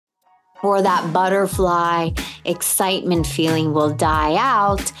or that butterfly excitement feeling will die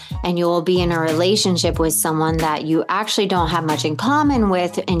out, and you will be in a relationship with someone that you actually don't have much in common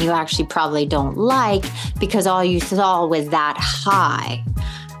with, and you actually probably don't like because all you saw was that high.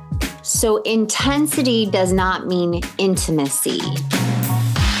 So intensity does not mean intimacy.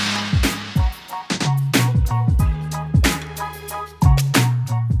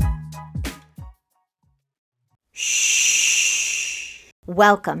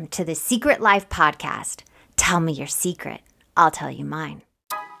 Welcome to the Secret Life Podcast. Tell me your secret. I'll tell you mine.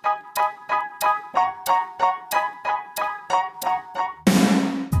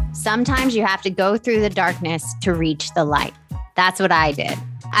 Sometimes you have to go through the darkness to reach the light. That's what I did.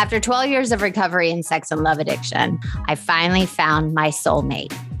 After 12 years of recovery in sex and love addiction, I finally found my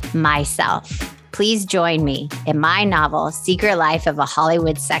soulmate, myself. Please join me in my novel, Secret Life of a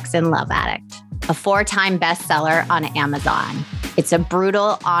Hollywood Sex and Love Addict, a 4-time bestseller on Amazon. It's a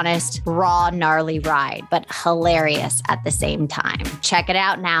brutal, honest, raw, gnarly ride, but hilarious at the same time. Check it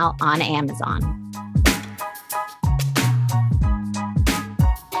out now on Amazon.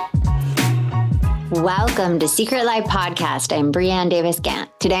 Welcome to Secret Life Podcast. I'm Brianne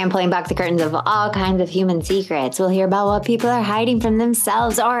Davis-Gant. Today I'm pulling back the curtains of all kinds of human secrets. We'll hear about what people are hiding from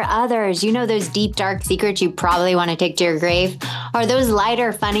themselves or others. You know those deep, dark secrets you probably want to take to your grave? Or those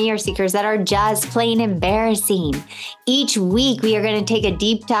lighter, funnier secrets that are just plain embarrassing? Each week we are going to take a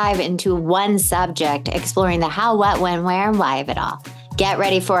deep dive into one subject, exploring the how, what, when, where, and why of it all. Get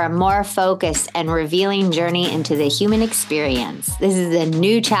ready for a more focused and revealing journey into the human experience. This is a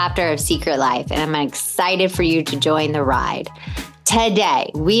new chapter of Secret Life, and I'm excited for you to join the ride.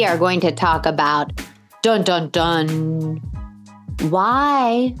 Today, we are going to talk about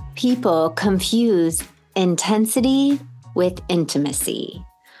why people confuse intensity with intimacy.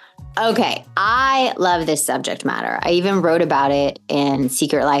 Okay, I love this subject matter. I even wrote about it in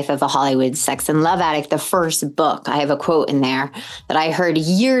Secret Life of a Hollywood Sex and Love Addict, the first book. I have a quote in there that I heard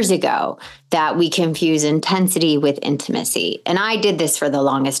years ago that we confuse intensity with intimacy. And I did this for the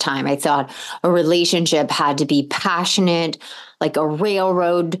longest time. I thought a relationship had to be passionate, like a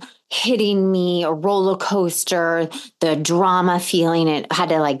railroad hitting me, a roller coaster, the drama feeling. It had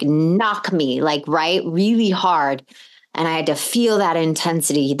to like knock me, like, right, really hard. And I had to feel that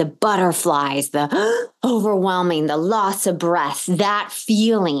intensity, the butterflies, the overwhelming, the loss of breath. That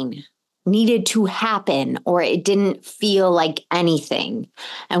feeling needed to happen, or it didn't feel like anything.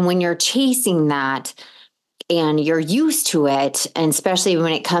 And when you're chasing that and you're used to it, and especially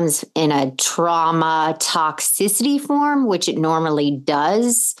when it comes in a trauma toxicity form, which it normally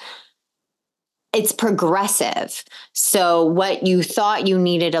does, it's progressive. So what you thought you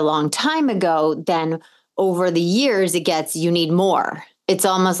needed a long time ago, then over the years, it gets, you need more. It's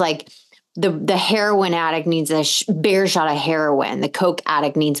almost like the heroin addict needs a bigger shot of heroin. The Coke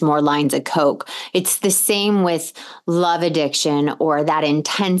addict needs more lines of Coke. It's the same with love addiction or that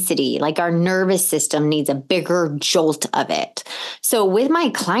intensity. Like our nervous system needs a bigger jolt of it. So with my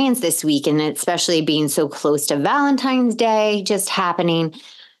clients this week, and especially being so close to Valentine's Day just happening,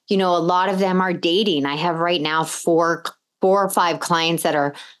 you know, a lot of them are dating. I have right now four or five clients that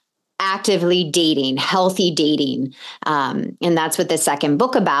are actively dating, healthy dating. And that's what the second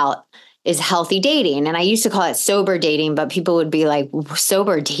book about is healthy dating. And I used to call it sober dating, but people would be like,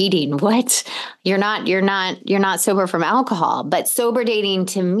 sober dating? What? You're not sober from alcohol. But sober dating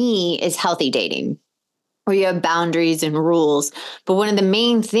to me is healthy dating, where you have boundaries and rules. But one of the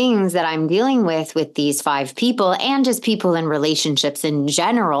main things that I'm dealing with these 5 people, and just people in relationships in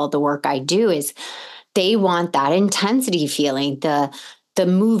general, the work I do, is they want that intensity feeling, the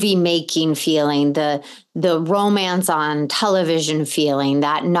movie making feeling, the romance on television feeling,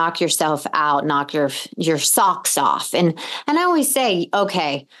 that knock yourself out, knock your socks off. And I always say,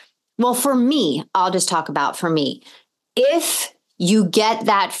 okay, well, for me, I'll just talk about for me. If you get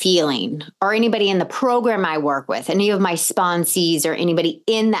that feeling, or anybody in the program I work with, any of my sponsees or anybody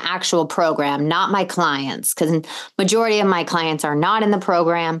in the actual program, not my clients, because majority of my clients are not in the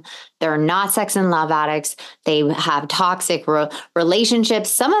program. They're not sex and love addicts. They have toxic relationships.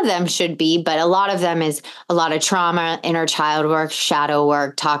 Some of them should be, but a lot of them is a lot of trauma, inner child work, shadow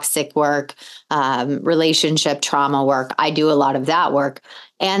work, toxic work, relationship trauma work. I do a lot of that work.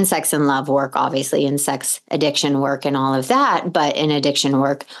 And sex and love work, obviously, and sex addiction work and all of that, but in addiction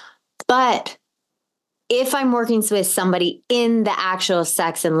work. But if I'm working with somebody in the actual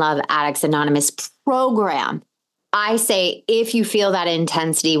Sex and Love Addicts Anonymous program, I say, if you feel that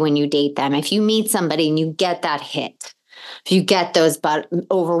intensity when you date them, if you meet somebody and you get that hit, if you get those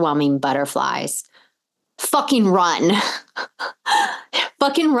overwhelming butterflies, fucking run.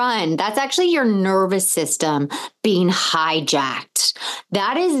 fucking run. That's actually your nervous system being hijacked.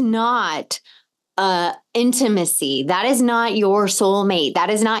 That is not intimacy. That is not your soulmate. That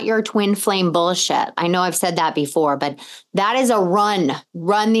is not your twin flame bullshit. I know I've said that before, but that is a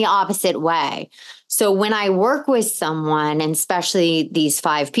run the opposite way. So when I work with someone, and especially these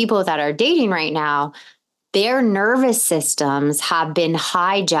 5 people that are dating right now, their nervous systems have been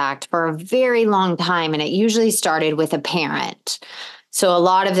hijacked for a very long time. And it usually started with a parent. So a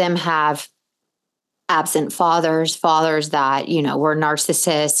lot of them have absent fathers that, were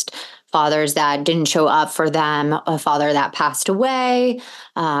narcissists, fathers that didn't show up for them, a father that passed away,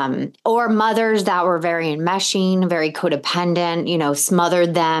 or mothers that were very enmeshing, very codependent,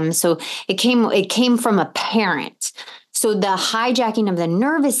 smothered them. So it came from a parent. So the hijacking of the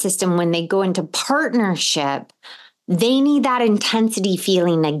nervous system, when they go into partnership, they need that intensity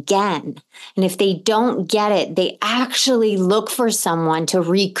feeling again. And if they don't get it, they actually look for someone to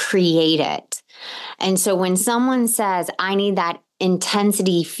recreate it. And so when someone says, I need that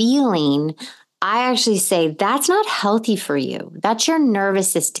intensity feeling, I actually say, that's not healthy for you. That's your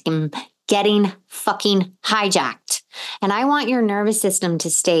nervous system getting fucking hijacked. And I want your nervous system to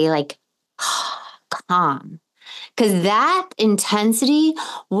stay like calm. Because that intensity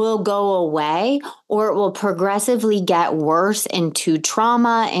will go away, or it will progressively get worse into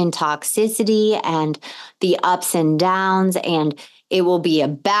trauma and toxicity and the ups and downs. And it will be a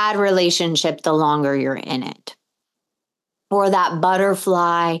bad relationship the longer you're in it. Or that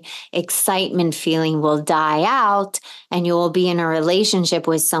butterfly excitement feeling will die out, and you will be in a relationship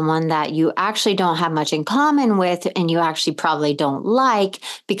with someone that you actually don't have much in common with, and you actually probably don't like,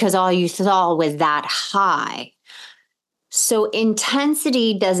 because all you saw was that high. So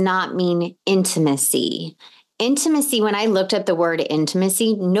intensity does not mean intimacy. Intimacy, when I looked up the word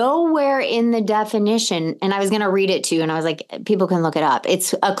intimacy, nowhere in the definition, and I was going to read it to you, and I was like, people can look it up.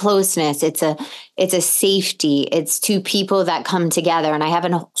 It's a closeness. It's a safety. It's 2 people that come together. And I have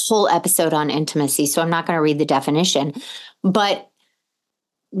a whole episode on intimacy, so I'm not going to read the definition. But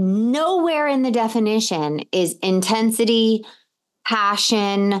nowhere in the definition is intensity,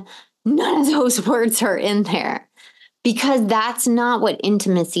 passion. None of those words are in there, because that's not what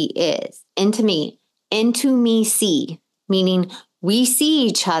intimacy is. Intimacy, meaning we see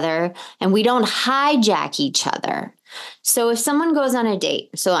each other and we don't hijack each other. So if someone goes on a date,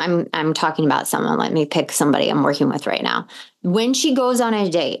 so I'm talking about someone, let me pick somebody I'm working with right now. When she goes on a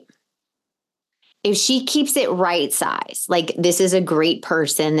date, if she keeps it right size, like this is a great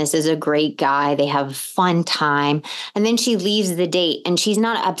person, this is a great guy, they have a fun time, and then she leaves the date and she's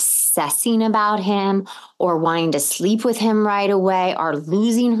not obsessing about him or wanting to sleep with him right away, or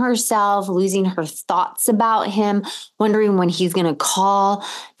losing herself, losing her thoughts about him, wondering when he's going to call,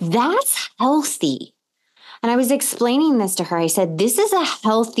 that's healthy. And I was explaining this to her. I said, this is a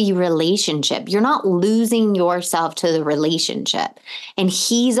healthy relationship. You're not losing yourself to the relationship. And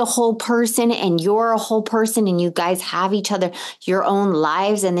he's a whole person and you're a whole person, and you guys have each other, your own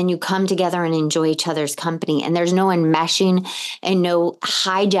lives. And then you come together and enjoy each other's company. And there's no enmeshing and no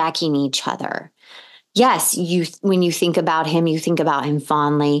hijacking each other. Yes, when you think about him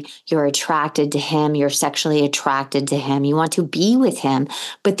fondly. You're attracted to him. You're sexually attracted to him. You want to be with him,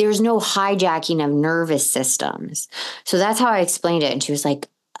 but there's no hijacking of nervous systems. So that's how I explained it. And she was like,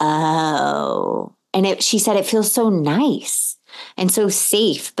 oh. And she said, it feels so nice and so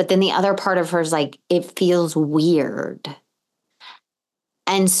safe. But then the other part of her is like, it feels weird.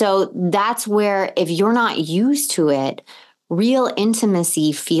 And so that's where, if you're not used to it, real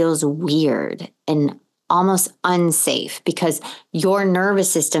intimacy feels weird and almost unsafe, because your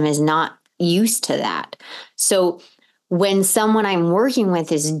nervous system is not used to that. So when someone I'm working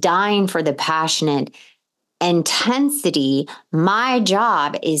with is dying for the passionate intensity, my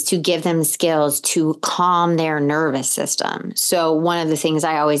job is to give them skills to calm their nervous system. So one of the things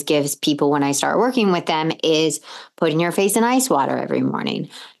I always give people when I start working with them is putting your face in ice water every morning.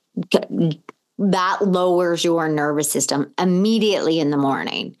 That lowers your nervous system immediately in the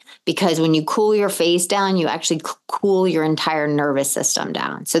morning, because when you cool your face down, you actually cool your entire nervous system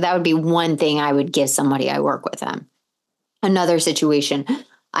down. So that would be one thing I would give somebody I work with them. Another situation,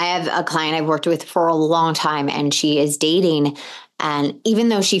 I have a client I've worked with for a long time, and she is dating. And even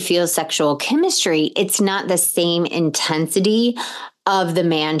though she feels sexual chemistry, it's not the same intensity of the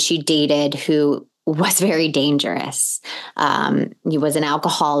man she dated, who was very dangerous. He was an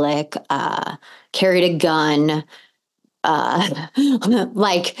alcoholic, carried a gun,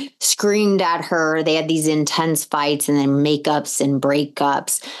 like screamed at her. They had these intense fights and then makeups and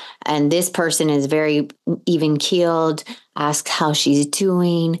breakups. And this person is very even keeled, asks how she's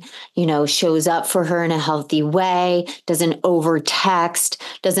doing, shows up for her in a healthy way, doesn't over text,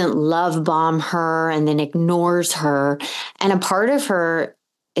 doesn't love bomb her and then ignores her. And a part of her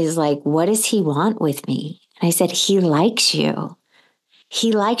is like, what does he want with me? And I said, he likes you.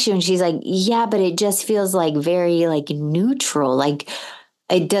 He likes you. And she's like, yeah, but it just feels like very like neutral. Like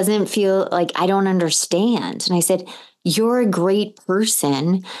it doesn't feel like I don't understand. And I said, you're a great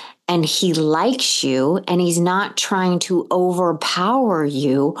person and he likes you and he's not trying to overpower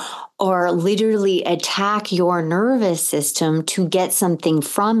you or literally attack your nervous system to get something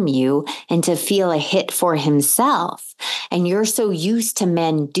from you and to feel a hit for himself. And you're so used to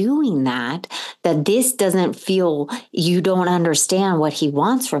men doing that this doesn't feel, you don't understand what he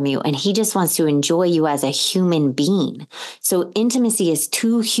wants from you. And he just wants to enjoy you as a human being. So intimacy is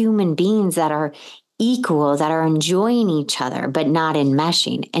two human beings that are equal, that are enjoying each other, but not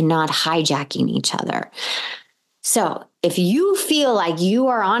enmeshing and not hijacking each other. So if you feel like you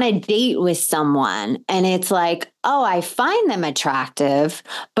are on a date with someone and it's like, oh, I find them attractive,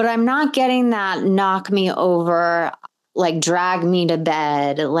 but I'm not getting that knock me over, like drag me to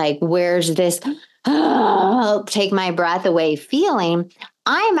bed, like where's this take my breath away feeling,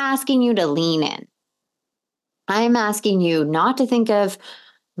 I'm asking you to lean in. I'm asking you not to think of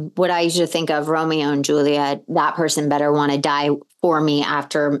what I used to think of Romeo and Juliet. That person better want to die for me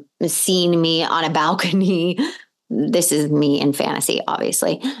after seeing me on a balcony. This is me in fantasy,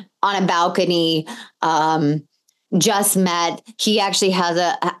 obviously, on a balcony, just met. He actually has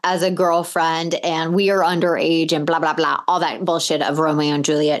a girlfriend and we are underage and blah, blah, blah. All that bullshit of Romeo and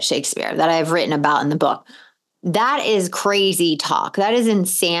Juliet Shakespeare that I've written about in the book. That is crazy talk. That is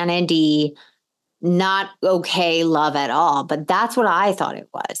insanity. Not okay love at all. But that's what I thought it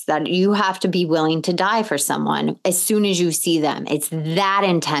was, that you have to be willing to die for someone as soon as you see them. It's that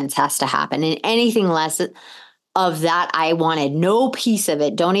intense has to happen. And anything less of that, I wanted no piece of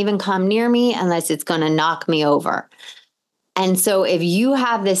it. Don't even come near me unless it's going to knock me over. And so if you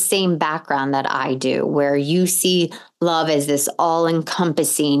have this same background that I do, where you see love as this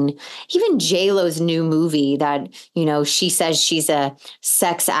all-encompassing, even J-Lo's new movie that, she says she's a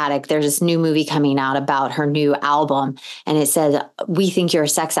sex addict. There's this new movie coming out about her new album, and it says, we think you're a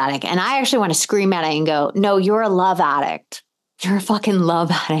sex addict. And I actually want to scream at it and go, no, you're a love addict. You're a fucking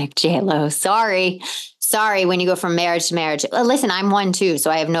love addict, J-Lo. Sorry, when you go from marriage to marriage. Listen, I'm one too,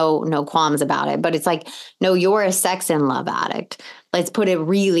 so I have no qualms about it. But it's like, no, you're a sex and love addict. Let's put it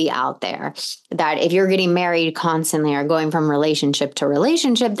really out there that if you're getting married constantly or going from relationship to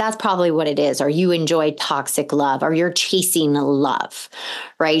relationship, that's probably what it is. Or you enjoy toxic love or you're chasing love,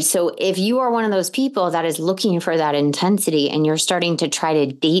 right? So if you are one of those people that is looking for that intensity and you're starting to try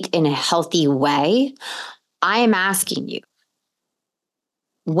to date in a healthy way, I am asking you,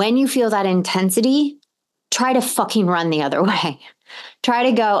 when you feel that intensity, try to fucking run the other way. Try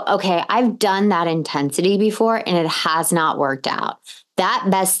to go, okay, I've done that intensity before and it has not worked out. That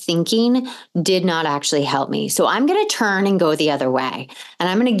best thinking did not actually help me. So I'm going to turn and go the other way. And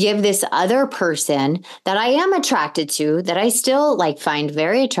I'm going to give this other person that I am attracted to, that I still find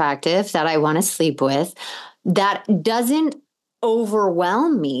very attractive, that I want to sleep with, that doesn't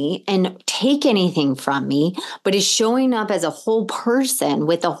overwhelm me and take anything from me, but is showing up as a whole person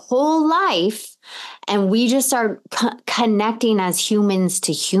with a whole life. And we just start connecting as humans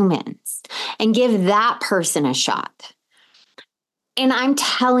to humans and give that person a shot. And I'm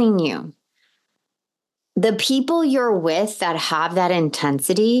telling you, the people you're with that have that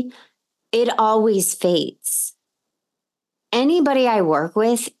intensity, it always fades. Anybody I work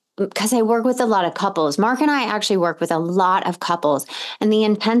with, because I work with a lot of couples. Mark and I actually work with a lot of couples, and the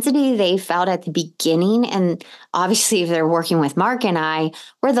intensity they felt at the beginning, and obviously if they're working with Mark and I,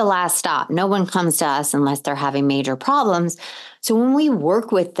 we're the last stop. No one comes to us unless they're having major problems. So when we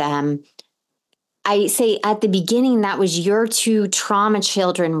work with them, I say at the beginning, that was your two trauma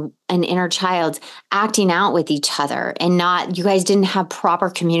children and inner child acting out with each other, and not, you guys didn't have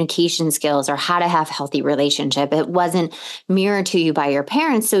proper communication skills or how to have healthy relationship. It wasn't mirrored to you by your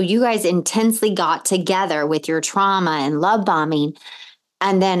parents. So you guys intensely got together with your trauma and love bombing,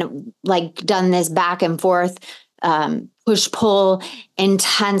 and then done this back and forth, push pull,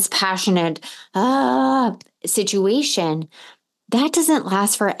 intense, passionate situation. That doesn't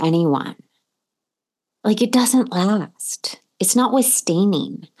last for anyone. It doesn't last. It's not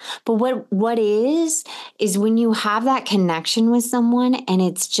withstanding. But what is when you have that connection with someone and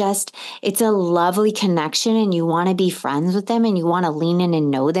it's a lovely connection and you want to be friends with them and you want to lean in and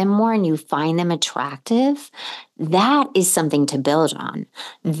know them more and you find them attractive, that is something to build on.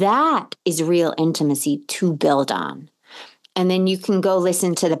 That is real intimacy to build on. And then you can go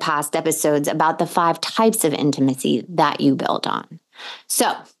listen to the past episodes about the 5 types of intimacy that you build on.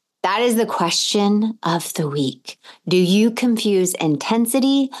 So that is the question of the week. Do you confuse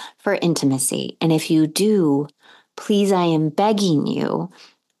intensity for intimacy? And if you do, please, I am begging you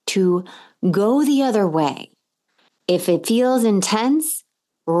to go the other way. If it feels intense,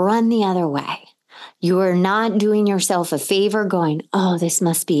 run the other way. You are not doing yourself a favor going, oh, this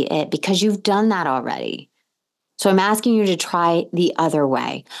must be it, because you've done that already. So I'm asking you to try the other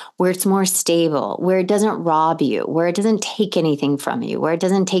way, where it's more stable, where it doesn't rob you, where it doesn't take anything from you, where it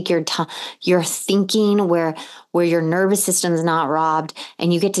doesn't take your thinking, where your nervous system is not robbed,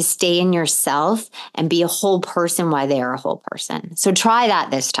 and you get to stay in yourself and be a whole person while they are a whole person. So try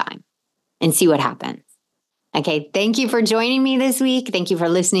that this time and see what happens. Okay, thank you for joining me this week. Thank you for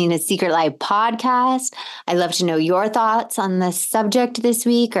listening to Secret Life Podcast. I'd love to know your thoughts on the subject this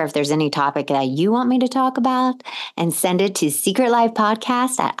week, or if there's any topic that you want me to talk about, and send it to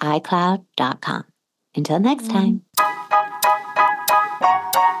secretlifepodcast@icloud.com. Until next time.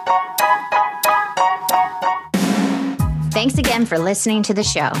 Thanks again for listening to the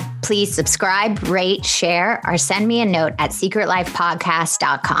show. Please subscribe, rate, share, or send me a note at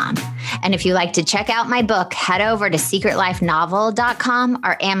secretlifepodcast.com. And if you'd like to check out my book, head over to secretlifenovel.com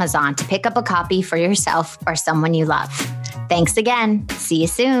or Amazon to pick up a copy for yourself or someone you love. Thanks again. See you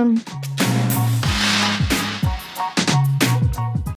soon.